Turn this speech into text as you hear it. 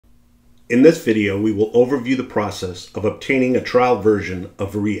In this video, we will overview the process of obtaining a trial version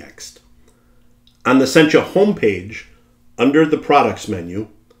of ReExt. On the Sencha homepage, under the Products menu,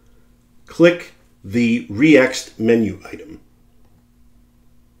 click the ReExt menu item.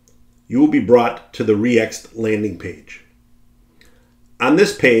 You will be brought to the ReExt landing page. On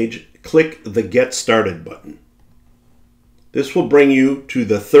this page, click the Get Started button. This will bring you to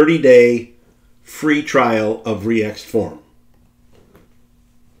the 30-day free trial of ReExt form.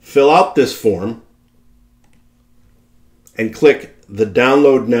 Fill out this form and click the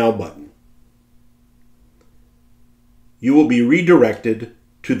Download Now button. You will be redirected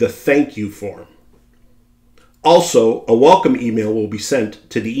to the Thank You form. Also, a welcome email will be sent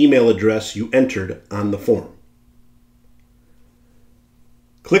to the email address you entered on the form.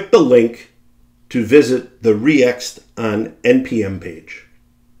 Click the link to visit the ReExt on NPM page.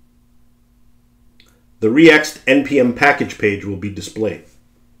 The ReExt NPM package page will be displayed.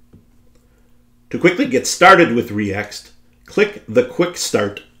 To quickly get started with ReExt, click the Quick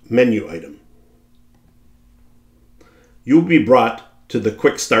Start menu item. You will be brought to the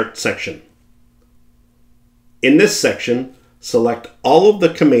Quick Start section. In this section, select all of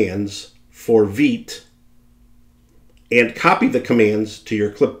the commands for Vite and copy the commands to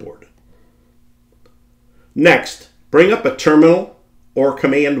your clipboard. Next, bring up a terminal or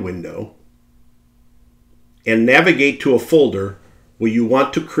command window and navigate to a folder where you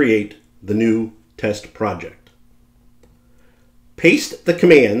want to create the new test project. Paste the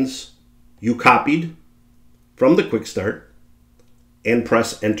commands you copied from the Quick Start and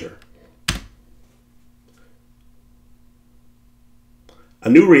press Enter. A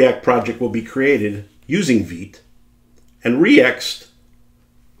new React project will be created using Vite, and ReExt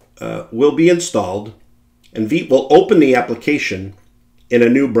will be installed, and Vite will open the application in a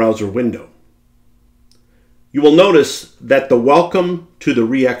new browser window. You will notice that the Welcome to the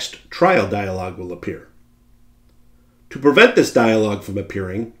ReExt trial dialog will appear. To prevent this dialog from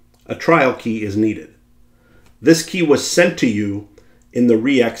appearing, a trial key is needed. This key was sent to you in the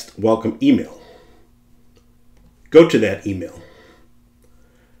ReExt welcome email. Go to that email.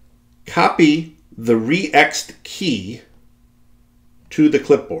 Copy the ReExt key to the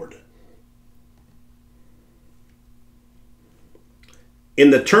clipboard. In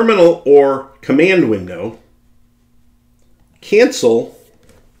the terminal or command window, cancel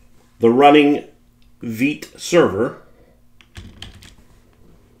the running Vite server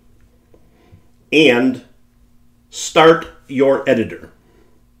and start your editor.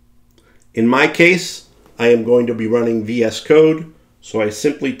 In my case, I am going to be running VS Code, so I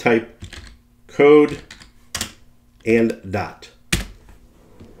simply type code and dot.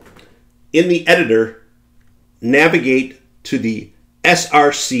 In the editor, navigate to the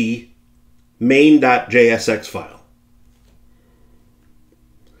src main.jsx file.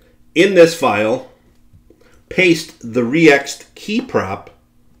 In this file, paste the ReExt key prop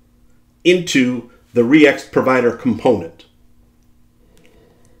into the ReExt provider component.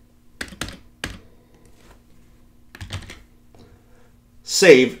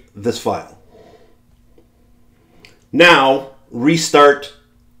 Save this file. Now restart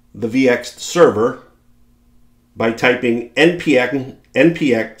the VX server by typing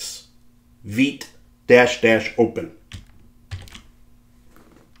npx vite -open.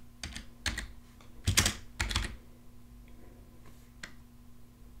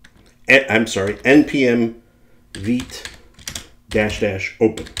 npm vite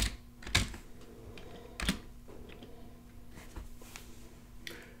 -open.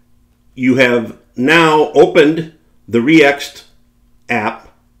 You have now opened the ReExt app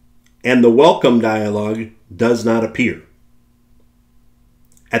and the welcome dialog does not appear.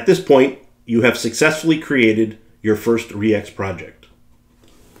 At this point, you have successfully created your first ReExt project.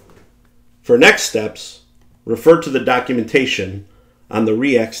 For next steps, refer to the documentation on the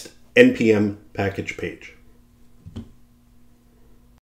ReExt NPM package page.